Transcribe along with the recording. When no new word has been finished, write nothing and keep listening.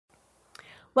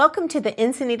Welcome to the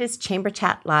Encinitas Chamber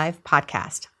Chat Live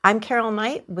podcast. I'm Carol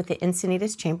Knight with the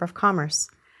Encinitas Chamber of Commerce.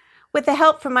 With the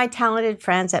help from my talented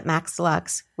friends at Max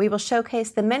Deluxe, we will showcase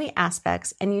the many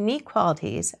aspects and unique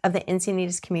qualities of the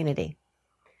Encinitas community.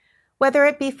 Whether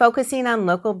it be focusing on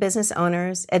local business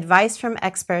owners, advice from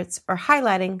experts, or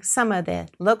highlighting some of the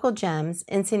local gems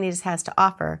Encinitas has to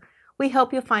offer, we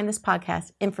hope you'll find this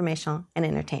podcast informational and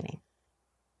entertaining.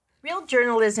 Real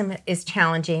journalism is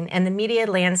challenging, and the media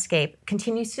landscape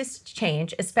continues to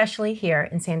change, especially here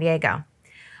in San Diego.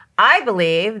 I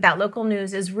believe that local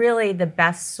news is really the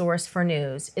best source for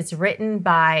news. It's written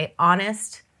by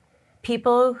honest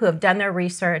people who have done their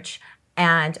research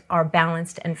and are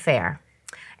balanced and fair.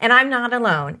 And I'm not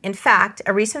alone. In fact,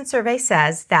 a recent survey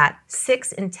says that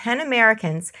 6 in 10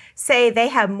 Americans say they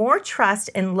have more trust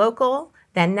in local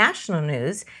than national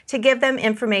news to give them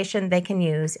information they can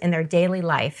use in their daily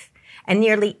life. And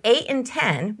nearly 8 in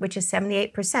 10, which is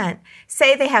 78%,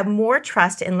 say they have more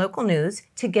trust in local news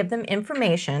to give them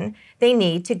information they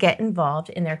need to get involved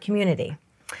in their community.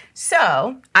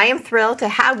 So I am thrilled to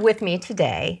have with me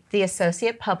today the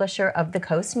Associate Publisher of the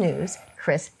Coast News,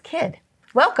 Kydd.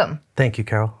 Welcome. Thank you,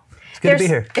 Carol. It's good to be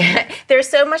here. There's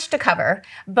so much to cover,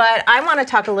 but I want to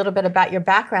talk a little bit about your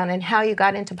background and how you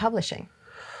got into publishing.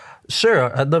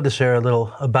 Sure. I'd love to share a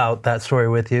little about that story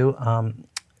with you.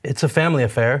 It's a family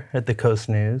affair at the Coast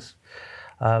News.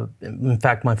 In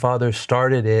fact, my father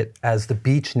started it as the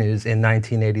Beach News in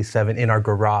 1987 in our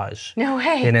garage. No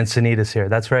way. In Encinitas here.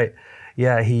 That's right.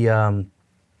 Yeah, he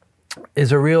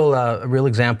is a real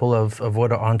example of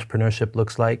what entrepreneurship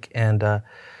looks like, and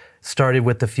started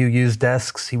with a few used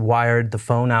desks. He wired the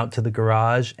phone out to the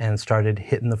garage and started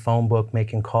hitting the phone book,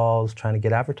 making calls, trying to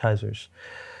get advertisers.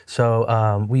 So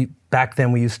back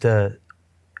then we used to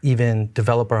even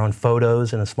develop our own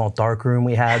photos in a small dark room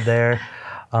we had there.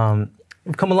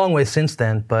 We've come a long way since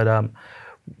then, but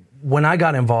when I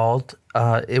got involved,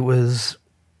 it was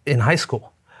in high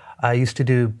school. I used to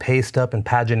do paste up and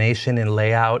pagination and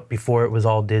layout before it was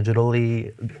all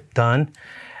digitally done.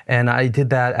 And I did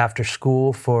that after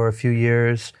school for a few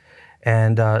years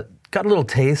and got a little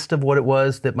taste of what it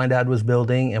was that my dad was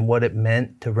building and what it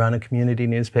meant to run a community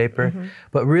newspaper. Mm-hmm.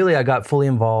 But really, I got fully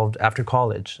involved after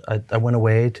college. I went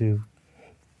away to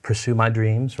pursue my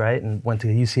dreams, right? And went to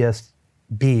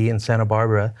UCSB in Santa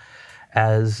Barbara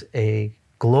as a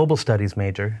global studies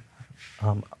major.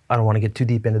 I don't want to get too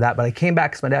deep into that, but I came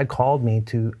back because my dad called me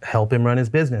to help him run his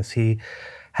business. He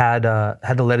had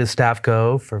to let his staff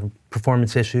go for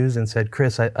performance issues and said,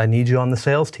 Chris, I need you on the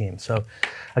sales team. So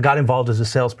I got involved as a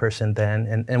salesperson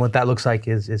then. And what that looks like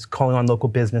is calling on local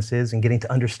businesses and getting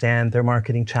to understand their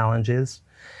marketing challenges,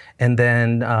 and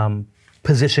then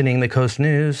positioning the Coast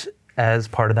News as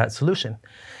part of that solution.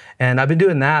 And I've been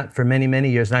doing that for many,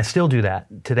 many years, and I still do that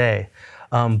today.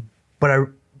 But I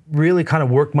really kind of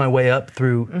worked my way up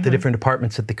through the different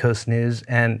departments at the Coast News,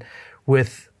 and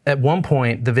with, at one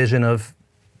point, the vision of,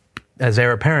 as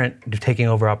heir apparent, taking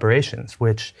over operations,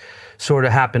 which sort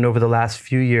of happened over the last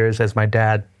few years as my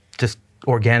dad just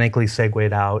organically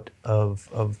segued out of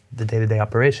the day-to-day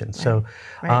operations. Right. So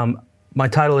right. My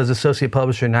title as Associate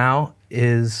Publisher now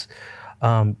is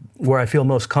where I feel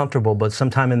most comfortable, but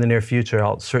sometime in the near future,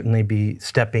 I'll certainly be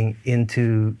stepping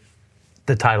into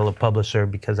the title of Publisher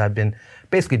because I've been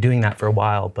basically doing that for a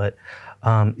while. But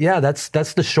that's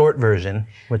the short version,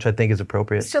 which I think is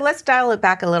appropriate. So let's dial it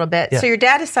back a little bit. Yeah. So your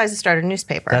dad decides to start a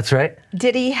newspaper. That's right.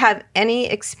 Did he have any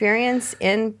experience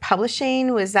in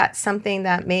publishing? Was that something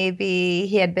that maybe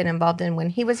he had been involved in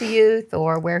when he was a youth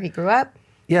or where he grew up?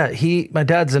 Yeah, my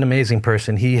dad's an amazing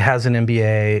person. He has an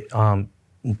MBA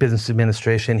in business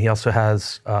administration. He also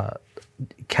has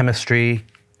chemistry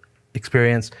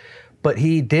experience. But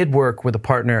he did work with a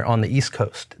partner on the East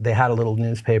Coast. They had a little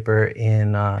newspaper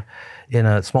in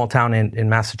a small town in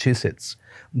Massachusetts.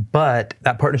 But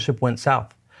that partnership went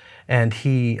south. And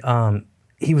he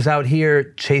was out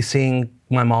here chasing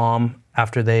my mom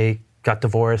after they got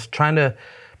divorced, trying to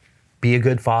be a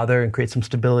good father and create some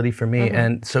stability for me. Mm-hmm.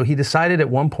 And so he decided at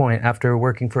one point, after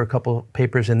working for a couple of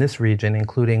papers in this region,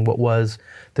 including what was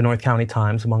the North County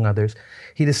Times, among others,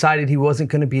 he decided he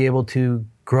wasn't going to be able to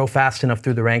grow fast enough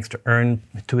through the ranks to earn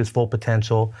to his full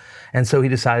potential. And so he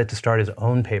decided to start his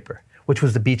own paper, which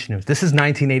was the Beach News. This is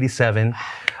 1987.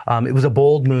 It was a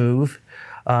bold move.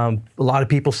 A lot of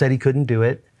people said he couldn't do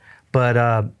it,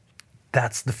 but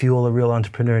that's the fuel a real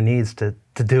entrepreneur needs to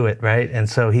do it, right? And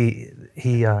so he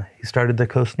started the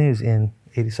Coast News in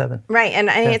 87. Right, and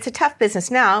it's a tough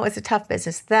business now. It's a tough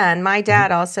business then. My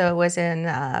dad also was in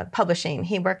publishing.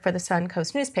 He worked for the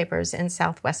Suncoast newspapers in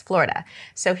Southwest Florida.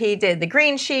 So he did the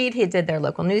Green Sheet. He did their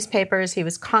local newspapers. He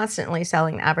was constantly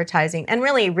selling advertising and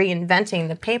really reinventing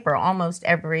the paper almost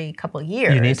every couple of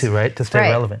years. You need to, right, to stay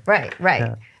relevant. Right.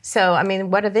 Yeah. So, I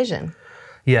mean, what a vision.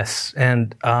 Yes,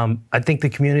 and I think the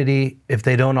community, if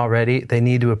they don't already, they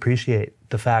need to appreciate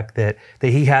the fact that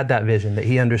he had that vision, that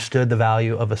he understood the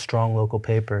value of a strong local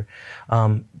paper.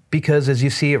 Because as you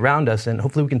see around us, and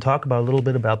hopefully we can talk about a little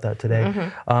bit about that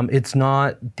today, it's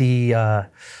not the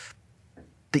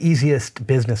easiest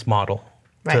business model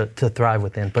to thrive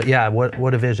within. But yeah,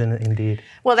 what a vision indeed.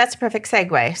 Well, that's a perfect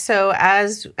segue. So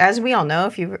as we all know,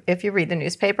 if you read the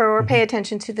newspaper or pay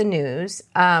attention to the news,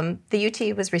 the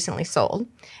UT was recently sold,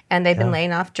 and they've been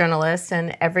laying off journalists.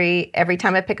 And every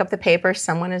time I pick up the paper,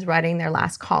 someone is writing their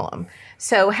last column.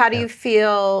 So how do you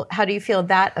feel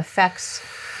that affects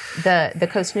the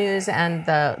Coast News and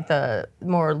the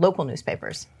more local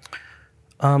newspapers?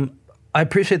 I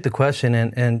appreciate the question,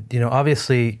 and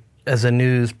obviously, as a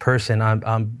news person,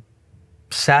 I'm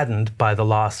saddened by the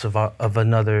loss of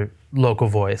another local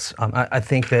voice. I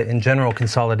think that in general,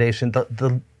 consolidation,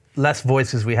 the less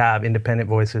voices we have, independent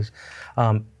voices,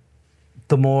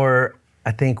 the more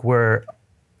I think we're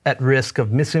at risk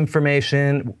of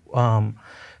misinformation.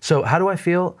 So how do I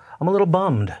feel? I'm a little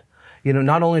bummed.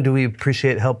 Not only do we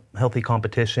appreciate healthy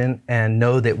competition and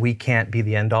know that we can't be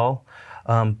the end all,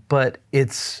 but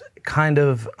it's kind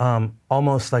of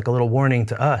almost like a little warning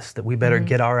to us that we better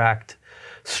get our act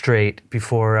straight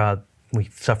before we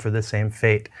suffer the same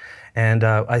fate. And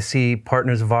I see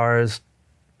partners of ours,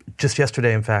 just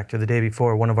yesterday, in fact, or the day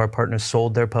before, one of our partners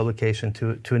sold their publication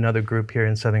to another group here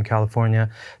in Southern California.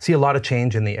 See a lot of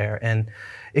change in the air, and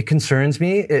it concerns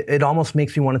me. It almost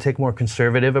makes me want to take a more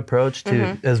conservative approach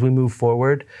to as we move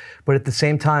forward. But at the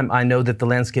same time, I know that the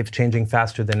landscape's changing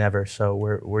faster than ever, so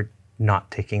we're not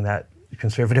taking that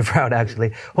conservative route,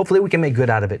 actually. Hopefully we can make good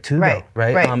out of it too, though,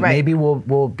 right? Maybe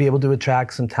we'll be able to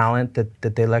attract some talent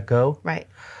that they let go, right?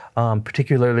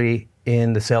 Particularly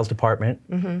in the sales department,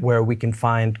 where we can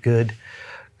find good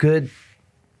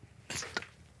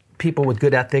people with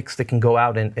good ethics that can go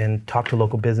out and talk to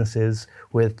local businesses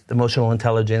with emotional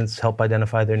intelligence, help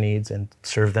identify their needs, and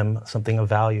serve them something of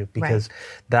value. Because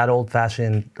that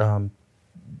old-fashioned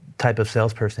type of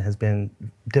salesperson has been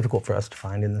difficult for us to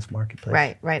find in this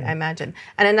marketplace. Right, I imagine.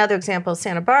 And another example is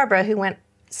Santa Barbara, who went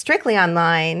strictly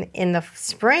online in the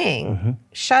spring,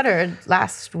 shuttered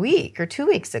last week or 2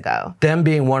 weeks ago. Them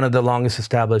being one of the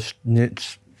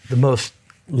the most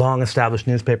long-established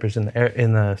newspapers in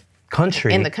the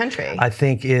country. I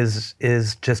think is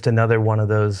just another one of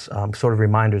those sort of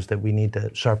reminders that we need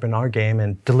to sharpen our game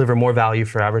and deliver more value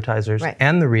for advertisers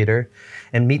and the reader,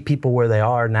 and meet people where they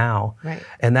are now. Right.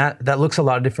 And that looks a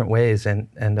lot of different ways, and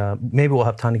maybe we'll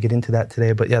have time to get into that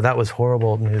today. But yeah, that was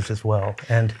horrible news as well,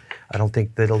 and I don't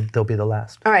think they'll be the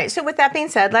last. All right. So with that being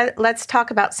said, let's talk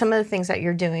about some of the things that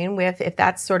you're doing if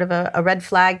that's sort of a red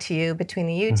flag to you between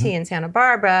the UT and Santa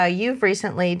Barbara. You've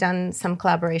recently done some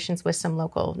collaborations with some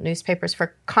local newspapers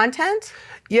for content.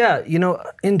 Yeah,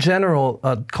 in general,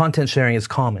 content sharing is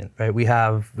common, right? We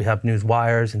have news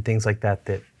wires and things like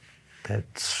that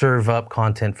serve up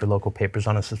content for local papers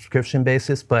on a subscription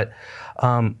basis, but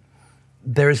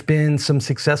there's been some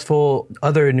successful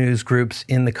other news groups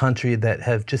in the country that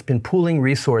have just been pooling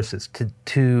resources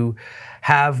to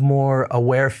have more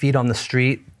aware feet on the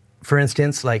street. For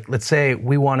instance, like let's say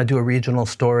we want to do a regional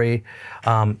story,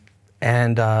 and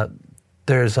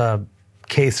there's a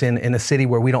case in a city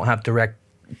where we don't have direct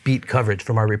beat coverage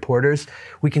from our reporters.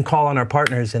 We can call on our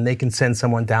partners and they can send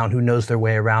someone down who knows their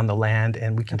way around the land,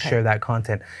 and we can share that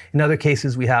content. In other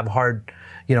cases, we have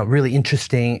really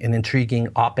interesting and intriguing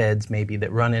op-eds maybe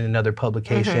that run in another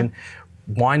publication.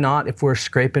 Why not, if we're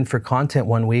scraping for content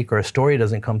one week or a story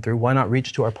doesn't come through, why not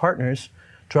reach to our partners,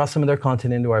 draw some of their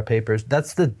content into our papers?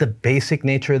 That's the basic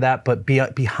nature of that, but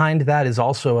behind that is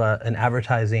also an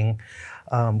advertising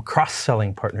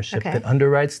cross-selling partnership that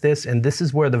underwrites this, and this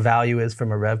is where the value is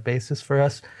from a rev basis for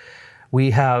us.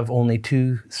 We have only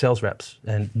 2 sales reps,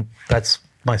 and that's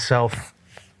myself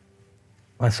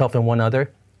and one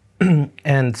other.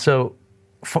 And so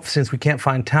since we can't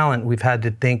find talent, we've had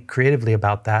to think creatively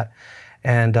about that.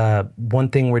 And one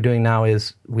thing we're doing now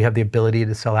is we have the ability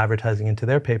to sell advertising into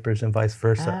their papers and vice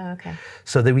versa.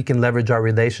 So that we can leverage our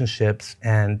relationships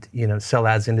and sell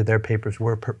ads into their papers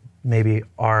where maybe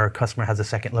our customer has a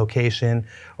second location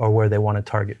or where they want to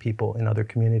target people in other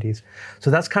communities.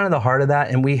 So that's kind of the heart of that.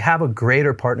 And we have a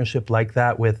greater partnership like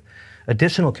that with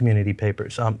additional community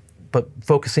papers. But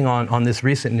focusing on this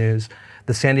recent news,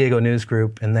 the San Diego News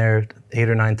Group and their 8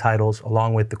 or 9 titles,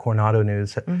 along with the Coronado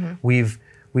News, we've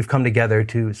come together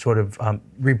to sort of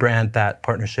rebrand that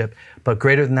partnership. But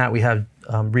greater than that, we have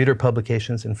Reader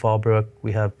Publications in Fallbrook.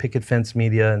 We have Picket Fence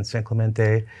Media in San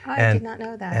Clemente. I did not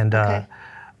know that. And okay.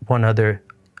 One other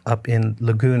up in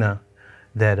Laguna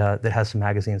that has some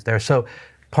magazines there. So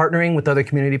partnering with other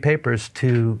community papers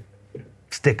to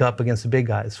stick up against the big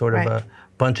guys, sort of a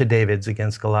bunch of Davids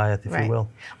against Goliath, if you will.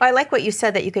 Well, I like what you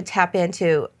said that you could tap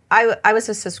into. I was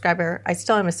a subscriber. I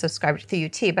still am a subscriber to the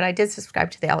UT, but I did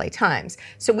subscribe to the LA Times.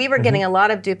 So we were getting a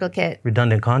lot of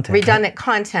redundant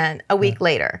content a week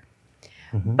later.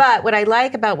 But what I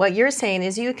like about what you're saying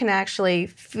is you can actually,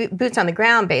 boots on the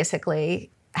ground basically,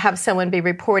 have someone be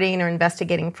reporting or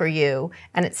investigating for you,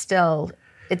 and it's still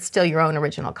your own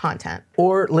original content.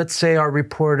 Or let's say our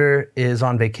reporter is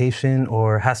on vacation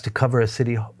or has to cover a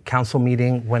city council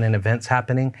meeting when an event's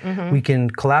happening. We can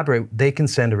collaborate. They can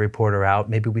send a reporter out.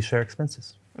 Maybe we share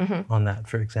expenses on that,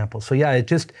 for example. So yeah, it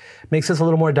just makes us a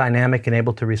little more dynamic and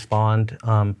able to respond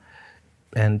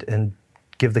and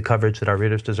give the coverage that our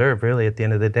readers deserve, really, at the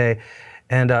end of the day.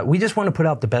 And we just want to put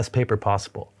out the best paper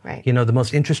possible. Right. You know, the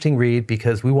most interesting read,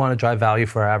 because we want to drive value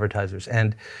for our advertisers.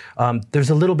 And there's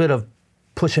a little bit of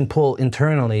push and pull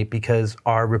internally because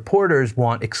our reporters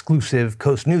want exclusive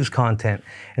Coast News content,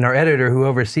 and our editor who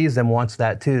oversees them wants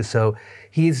that too. So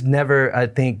he's never, I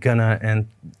think, gonna, and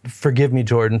forgive me,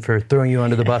 Jordan, for throwing you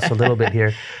under the bus a little bit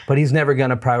here, but he's never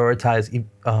gonna prioritize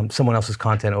someone else's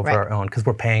content over our own, because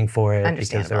we're paying for it,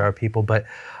 because there are people. But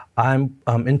I'm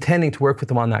intending to work with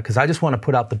them on that, because I just want to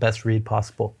put out the best read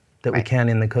possible that we can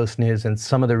in the Coast News, and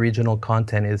some of the regional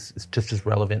content is just as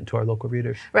relevant to our local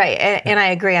readers. Right, and I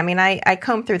agree. I mean, I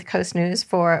comb through the Coast News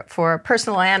for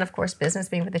personal and, of course, business,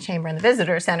 being with the Chamber and the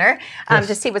Visitor Center,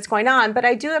 to see what's going on. But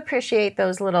I do appreciate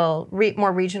those little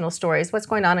more regional stories, what's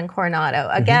going on in Coronado.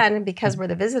 Again, because we're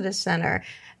the Visitor Center,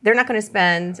 they're not going to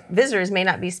spend, visitors may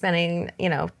not be spending,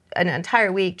 an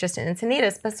entire week just in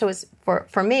Encinitas. But so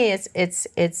for me,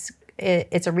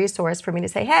 it's a resource for me to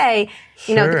say, hey,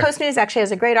 the Coast News actually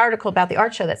has a great article about the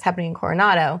art show that's happening in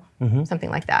Coronado, something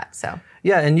like that. So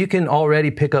yeah, and you can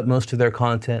already pick up most of their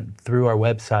content through our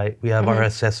website. We have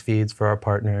RSS feeds for our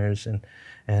partners,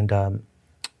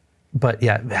 but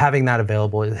yeah, having that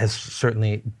available has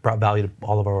certainly brought value to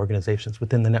all of our organizations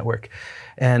within the network.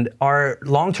 And our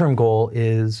long-term goal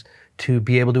is to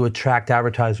be able to attract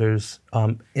advertisers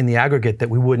in the aggregate that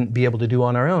we wouldn't be able to do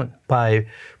on our own by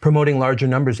promoting larger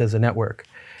numbers as a network.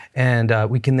 And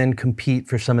we can then compete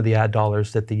for some of the ad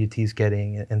dollars that the UT's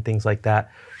getting and things like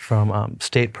that from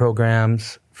state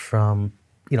programs, from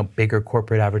bigger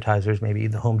corporate advertisers, maybe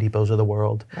the Home Depots of the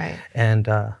world. Right. And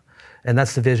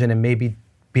that's the vision, and maybe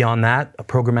beyond that, a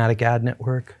programmatic ad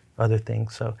network, other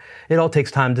things. So it all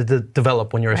takes time to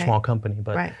develop when you're a small company,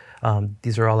 but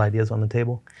these are all ideas on the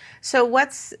table. So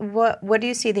what do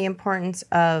you see the importance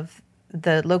of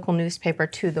the local newspaper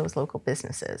to those local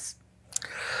businesses?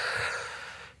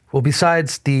 Well,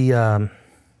 besides the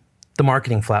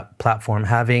marketing platform,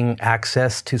 having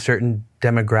access to certain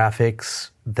demographics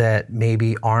that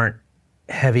maybe aren't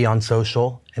heavy on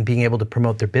social and being able to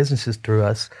promote their businesses through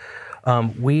us,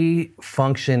 we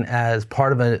function as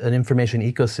part of an information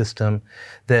ecosystem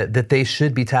that they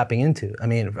should be tapping into. I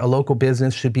mean, a local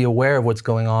business should be aware of what's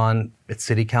going on at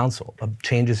City Council, of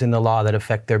changes in the law that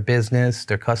affect their business,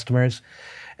 their customers,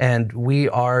 and we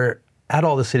are at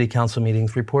all the City Council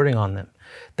meetings reporting on them.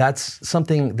 That's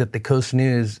something that the Coast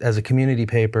News, as a community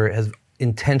paper, has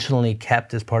intentionally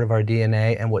kept as part of our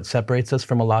DNA, and what separates us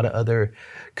from a lot of other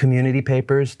community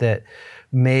papers that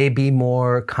may be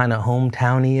more kind of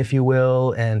hometowny, if you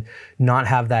will, and not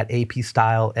have that AP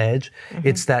style edge.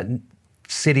 It's that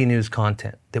city news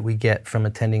content that we get from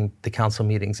attending the council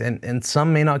meetings. And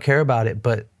some may not care about it,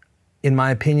 but in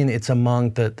my opinion, it's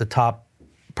among the top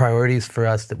priorities for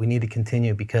us that we need to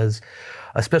continue, because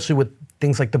especially with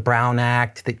things like the Brown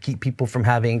Act that keep people from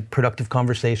having productive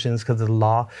conversations because of the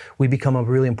law, we become a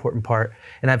really important part.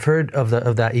 And I've heard of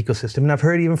that ecosystem, and I've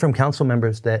heard even from council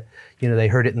members that they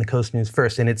heard it in the Coast News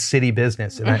first, and it's city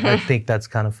business, and I think that's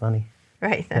kind of funny.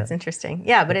 Right, that's interesting.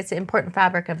 Yeah, but it's an important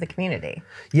fabric of the community.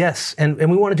 Yes, and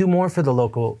we want to do more for the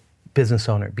local business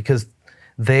owner, because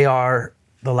they are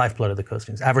the lifeblood of the Coast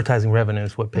News. Advertising revenue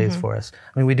is what pays for us.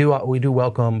 I mean, we do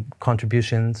welcome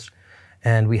contributions,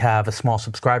 and we have a small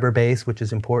subscriber base, which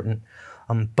is important.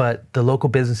 But the local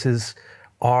businesses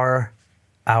are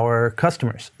our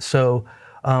customers. So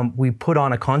we put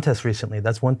on a contest recently.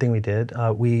 That's one thing we did.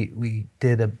 We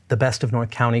did the Best of North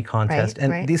County contest.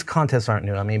 These contests aren't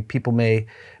new. I mean, people may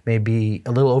be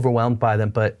a little overwhelmed by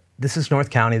them, but this is North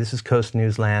County. This is Coast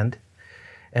News land.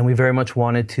 And we very much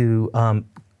wanted to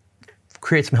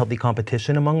create some healthy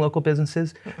competition among local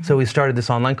businesses. So we started this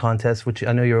online contest, which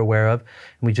I know you're aware of. And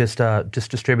we just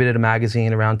distributed a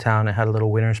magazine around town and had a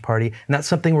little winners party. And that's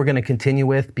something we're going to continue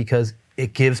with because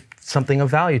it gives something of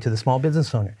value to the small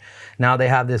business owner. Now they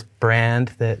have this brand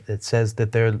that says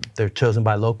that they're chosen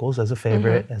by locals as a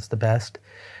favorite, as the best.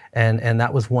 And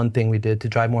that was one thing we did to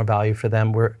drive more value for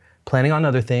them. We're planning on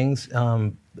other things.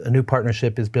 A new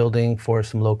partnership is building for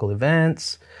some local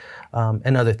events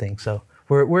and other things. So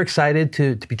we're excited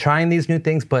to be trying these new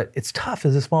things, but it's tough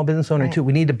as a small business owner too.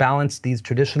 We need to balance these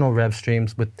traditional rev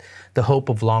streams with the hope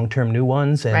of long-term new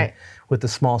ones, and with the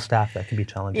small staff that can be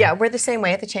challenging. Yeah, we're the same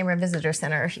way at the Chamber and Visitor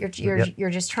Center. You're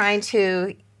just trying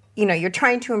to, you're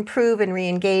trying to improve and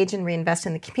re-engage and reinvest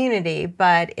in the community,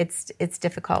 but it's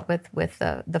difficult with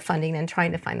the funding and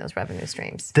trying to find those revenue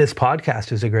streams. This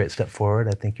podcast is a great step forward.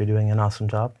 I think you're doing an awesome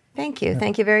job. Thank you.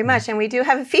 Thank you very much. And we do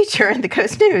have a feature in the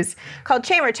Coast News called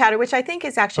Chamber Chatter, which I think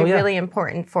is actually really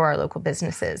important for our local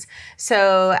businesses.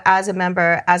 So as a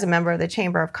member of the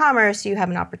Chamber of Commerce, you have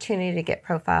an opportunity to get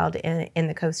profiled in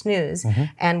the Coast News.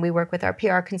 And we work with our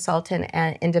PR consultant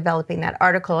in developing that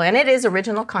article. And it is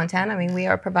original content. I mean, we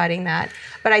are providing that.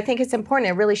 But I think it's important.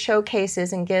 It really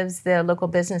showcases and gives the local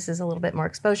businesses a little bit more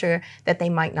exposure that they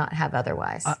might not have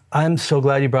otherwise. I'm so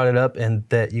glad you brought it up and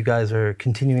that you guys are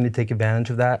continuing to take advantage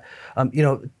of that.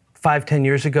 5-10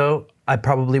 years ago, I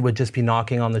probably would just be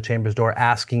knocking on the Chamber's door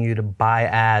asking you to buy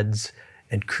ads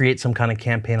and create some kind of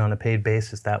campaign on a paid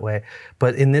basis that way.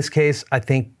 But in this case, I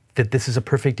think that this is a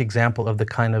perfect example of the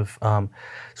kind of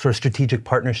sort of strategic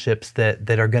partnerships that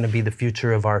are going to be the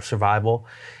future of our survival.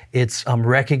 It's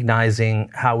recognizing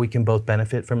how we can both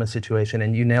benefit from a situation,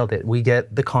 and you nailed it. We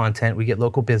get the content, we get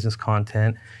local business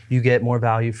content, you get more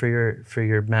value for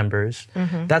your members.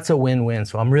 That's a win-win.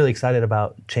 So I'm really excited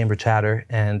about Chamber Chatter,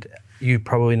 and you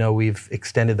probably know we've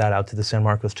extended that out to the San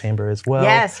Marcos Chamber as well.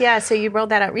 Yes, yeah. So you rolled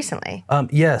that out recently.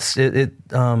 Yes,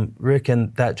 Rick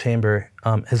and that chamber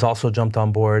has also jumped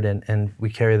on board, and we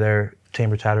carry their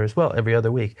Chamber Chatter as well every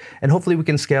other week. And hopefully we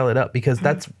can scale it up because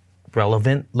that's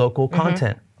relevant local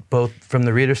content, both from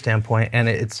the reader standpoint, and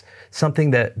it's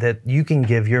something that you can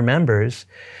give your members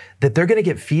that they're going to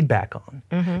get feedback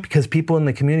on, because people in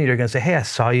the community are going to say, hey, I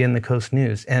saw you in the Coast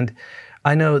News. And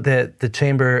I know that the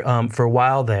Chamber, for a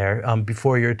while there,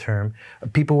 before your term,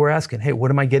 people were asking, hey,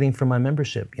 what am I getting from my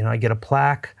membership? I get a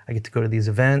plaque, I get to go to these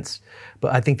events,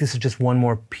 but I think this is just one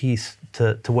more piece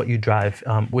to what you drive,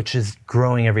 which is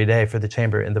growing every day for the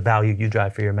Chamber and the value you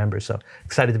drive for your members. So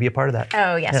excited to be a part of that.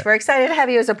 Oh, yes. We're excited to have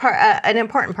you as an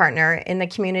important partner in the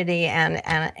community and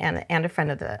a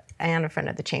friend of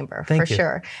the Chamber. Thank for you.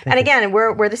 sure. Thank and you. Again,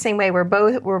 we're the same way. We're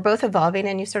both evolving,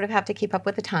 and you sort of have to keep up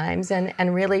with the times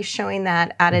and really showing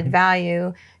that added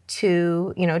value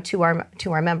to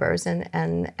our members,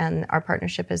 and our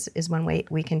partnership is one way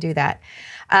we can do that.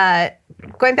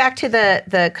 Going back to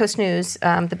the Coast News,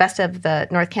 the best of the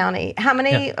North County, how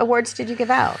many awards did you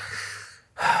give out?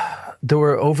 There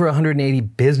were over 180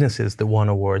 businesses that won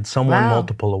awards. Some won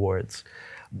multiple awards.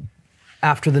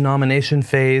 After the nomination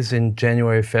phase in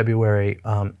January, February,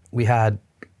 we had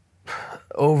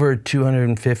over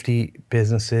 250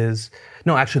 businesses.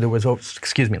 No, actually, there was,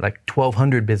 like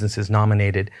 1,200 businesses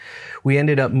nominated. We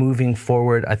ended up moving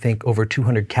forward, I think, over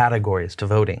 200 categories to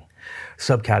voting,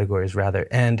 subcategories rather.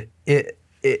 And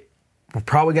we're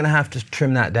probably going to have to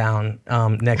trim that down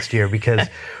next year because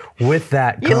with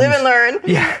that you live and learn.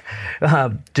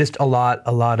 Yeah, just a lot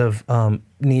of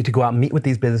need to go out and meet with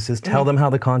these businesses, tell them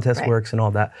how the contest works and all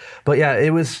that. But yeah,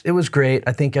 it was great.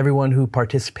 I think everyone who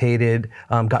participated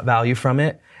got value from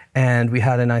it. And we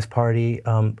had a nice party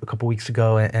a couple weeks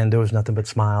ago, and there was nothing but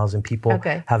smiles and people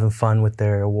having fun with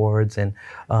their awards. And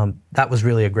that was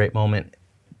really a great moment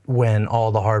when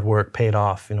all the hard work paid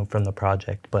off, from the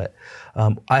project. But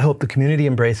I hope the community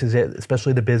embraces it,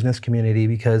 especially the business community,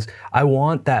 because I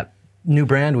want that new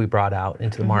brand we brought out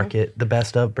into the market, the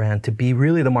Best Of brand, to be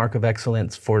really the mark of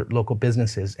excellence for local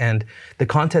businesses. And the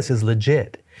contest is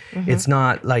legit. It's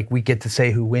not like we get to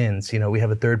say who wins. We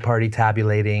have a third party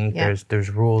tabulating. There's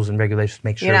rules and regulations to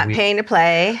make sure you're not paying to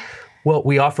play. Well,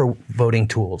 we offer voting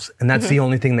tools, and that's the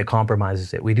only thing that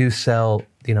compromises it. We do sell,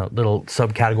 little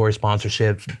subcategory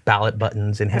sponsorships, ballot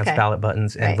buttons, enhanced ballot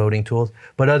buttons, and voting tools.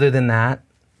 But other than that,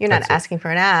 you're not asking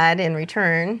for an ad in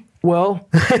return. Well,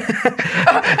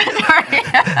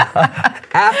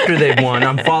 after they've won,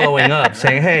 I'm following up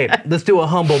saying, hey, let's do a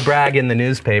humble brag in the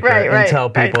newspaper and tell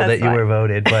people that you were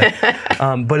voted.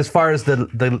 But as far as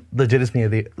the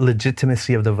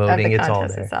legitimacy of the voting, it's all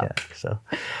there. Yeah, so.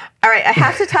 All right, I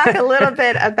have to talk a little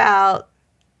bit about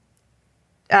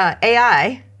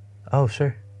AI. Oh,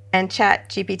 sure. And Chat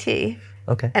GPT.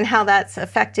 Okay. And how that's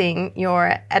affecting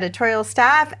your editorial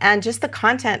staff and just the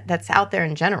content that's out there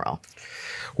in general.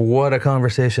 What a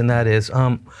conversation that is.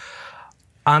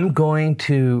 I'm going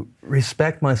to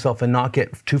respect myself and not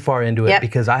get too far into it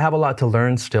because I have a lot to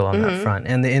learn still on that front.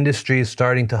 And the industry is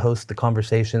starting to host the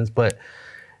conversations. But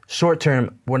short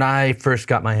term, when I first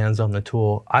got my hands on the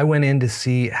tool, I went in to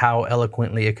see how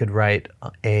eloquently it could write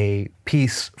a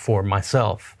piece for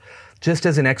myself, just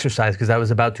as an exercise, because I was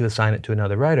about to assign it to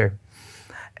another writer.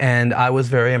 And I was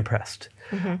very impressed.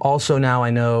 Also now I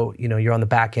know, you're on the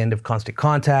back end of Constant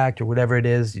Contact or whatever it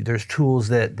is. There's tools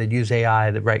that use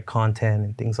AI that write content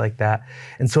and things like that.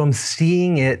 And so I'm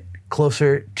seeing it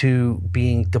closer to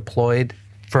being deployed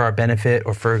for our benefit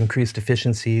or for increased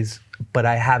efficiencies, but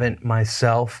I haven't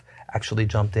myself actually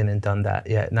jumped in and done that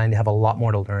yet. And I have a lot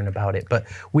more to learn about it, but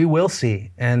we will see.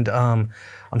 And I'm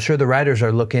sure the writers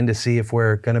are looking to see if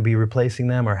we're going to be replacing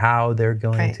them or how they're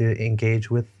going to engage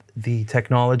with the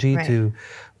technology to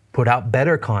put out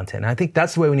better content. And I think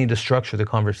that's the way we need to structure the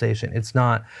conversation. It's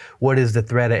not what is the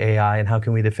threat of AI and how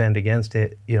can we defend against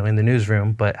it, in the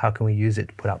newsroom, but how can we use it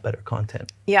to put out better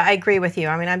content? Yeah, I agree with you.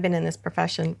 I mean, I've been in this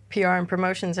profession, PR and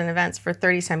promotions and events for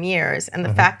 30-some years, and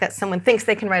the fact that someone thinks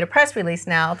they can write a press release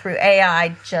now through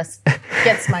AI just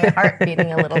gets my heart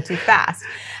beating a little too fast.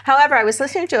 However, I was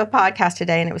listening to a podcast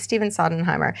today, and it was Steven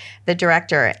Sodenheimer, the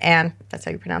director, and that's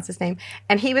how you pronounce his name,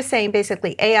 and he was saying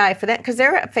basically AI for that, because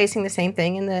they're facing the same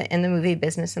thing in the movie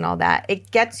business and all that. It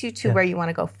gets you to where you want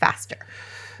to go faster.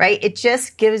 Right? It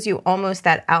just gives you almost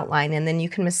that outline, and then you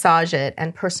can massage it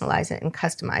and personalize it and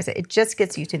customize it. It just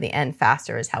gets you to the end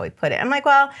faster, is how we put it. I'm like,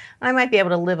 well, I might be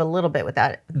able to live a little bit with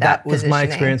that. That was my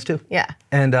experience too. Yeah.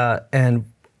 And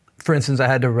for instance, I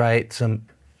had to write some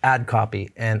ad copy,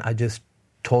 and I just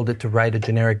told it to write a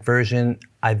generic version.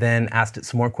 I then asked it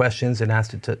some more questions and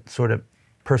asked it to sort of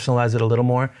personalize it a little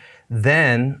more.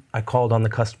 Then I called on the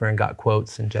customer and got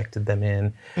quotes, injected them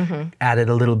in, added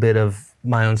a little bit of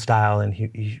my own style and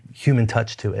human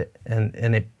touch to it, and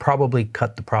it probably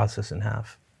cut the process in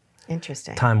half.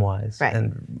 Interesting. Time-wise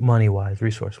and money-wise,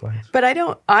 resource-wise. But I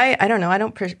don't know. I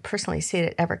don't personally see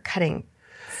it ever cutting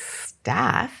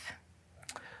staff.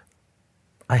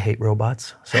 I hate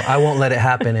robots, so I won't let it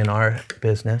happen in our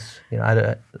business.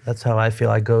 That's how I feel.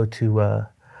 I go to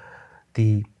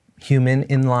the human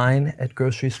in line at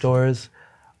grocery stores.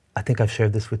 I think I've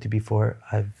shared this with you before.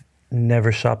 I've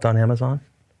never shopped on Amazon.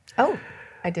 Oh,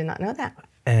 I did not know that.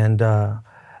 And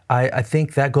I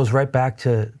think that goes right back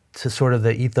to sort of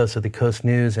the ethos of the Coast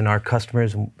News and our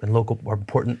customers and local,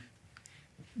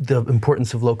 the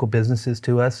importance of local businesses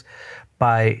to us.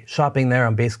 By shopping there,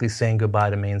 I'm basically saying goodbye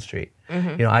to Main Street.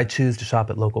 I choose to shop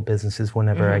at local businesses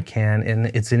whenever I can, and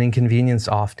it's an inconvenience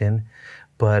often,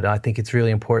 but I think it's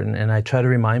really important. And I try to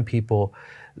remind people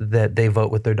that they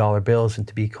vote with their dollar bills and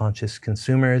to be conscious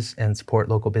consumers and support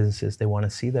local businesses they want to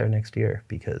see there next year,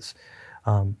 because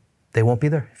they won't be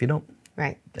there if you don't.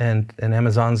 Right. And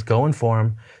Amazon's going for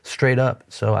them straight up.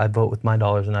 So I vote with my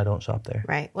dollars and I don't shop there.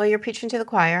 Right. Well, you're preaching to the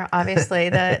choir. Obviously,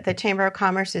 the Chamber of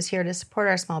Commerce is here to support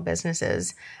our small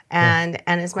businesses, and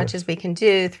as much as we can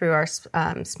do through our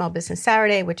Small Business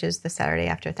Saturday, which is the Saturday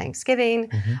after Thanksgiving,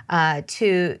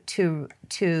 to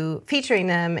featuring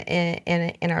them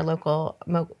in our local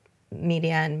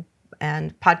media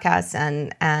and podcasts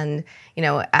and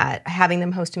having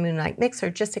them host a Moonlight Mix,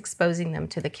 or just exposing them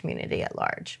to the community at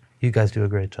large. You guys do a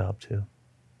great job too.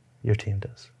 Your team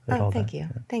does. Thank you. Yeah.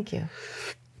 Thank you.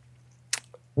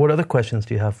 What other questions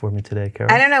do you have for me today,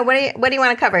 Carol? I don't know. What do you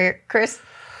want to cover here, Chris?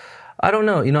 I don't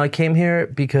know. I came here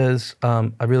because I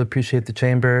really appreciate the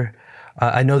Chamber.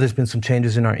 I know there's been some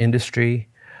changes in our industry.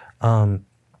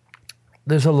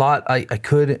 There's a lot I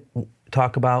could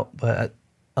talk about, but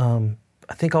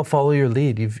I think I'll follow your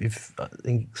lead. You've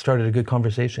started a good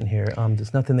conversation here.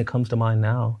 There's nothing that comes to mind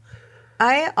now.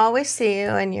 I always see you,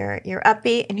 and you're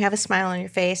upbeat, and you have a smile on your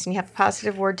face, and you have a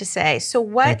positive word to say. So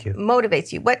what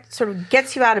motivates you? What sort of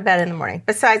gets you out of bed in the morning,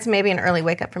 besides maybe an early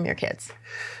wake up from your kids?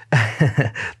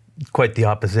 Quite the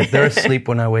opposite. They're asleep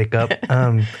when I wake up.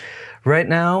 Right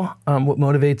now, what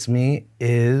motivates me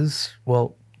is,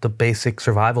 the basic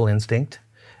survival instinct,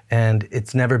 and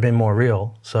it's never been more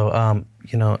real. So,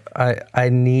 I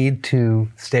need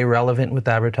to stay relevant with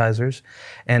advertisers,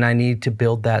 and I need to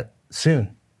build that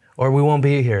soon, or we won't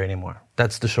be here anymore.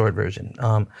 That's the short version.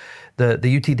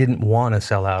 The UT didn't want to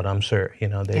sell out, I'm sure.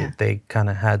 They kind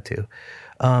of had to.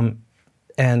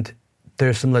 And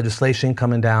there's some legislation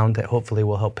coming down that hopefully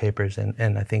will help papers,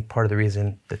 and I think part of the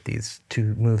reason that these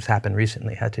two moves happened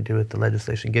recently had to do with the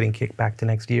legislation getting kicked back to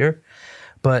next year.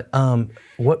 But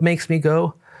what makes me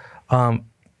go?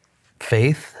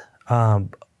 Faith.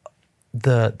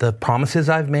 the promises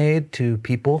I've made to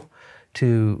people,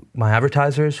 to my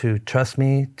advertisers who trust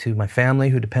me, to my family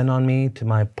who depend on me, to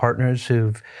my partners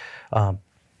who've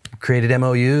created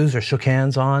MOUs or shook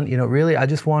hands on. Really, I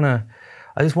just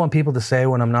want people to say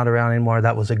when I'm not around anymore,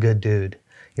 that was a good dude.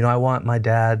 I want my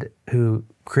dad, who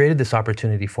created this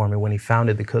opportunity for me when he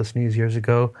founded the Coast News years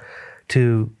ago,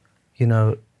 to,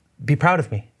 be proud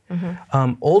of me.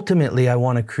 Mm-hmm. Ultimately, I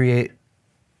want to create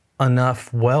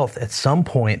enough wealth at some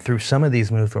point through some of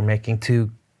these moves we're making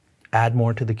to add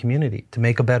more to the community, to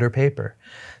make a better paper,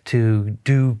 to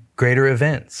do greater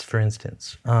events, for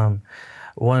instance.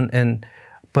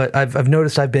 But I've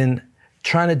noticed I've been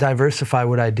trying to diversify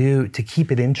what I do to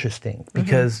keep it interesting,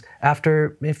 because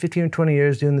after 15 or 20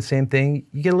 years doing the same thing,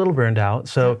 you get a little burned out.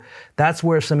 So that's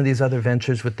where some of these other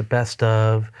ventures with the best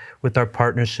of, with our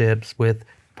partnerships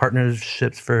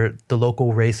for the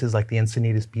local races like the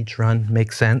Encinitas Beach Run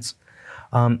make sense.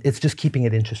 It's just keeping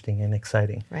it interesting and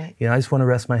exciting. Right. I just want to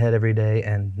rest my head every day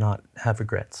and not have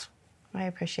regrets. I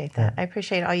appreciate that. I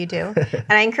appreciate all you do.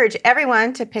 And I encourage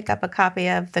everyone to pick up a copy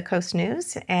of the Coast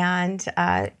News and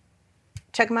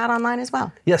check them out online as well.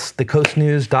 Yes,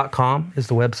 thecoastnews.com is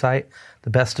the website,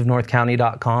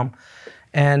 thebestofnorthcounty.com.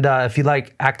 And if you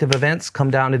like active events,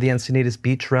 come down to the Encinitas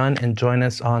Beach Run and join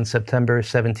us on September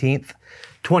 17th.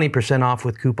 20% off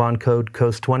with coupon code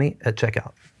COAST20 at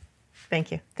checkout.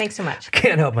 Thank you. Thanks so much.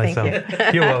 Can't help myself.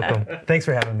 Thank You're welcome. Thanks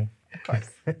for having me. Of course.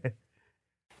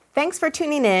 Thanks for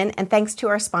tuning in, and thanks to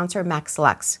our sponsor, Max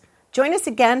Lux. Join us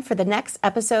again for the next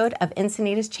episode of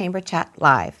Encinitas Chamber Chat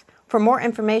Live. For more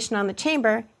information on the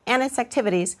Chamber and its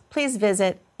activities, please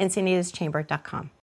visit encinidaschamber.com.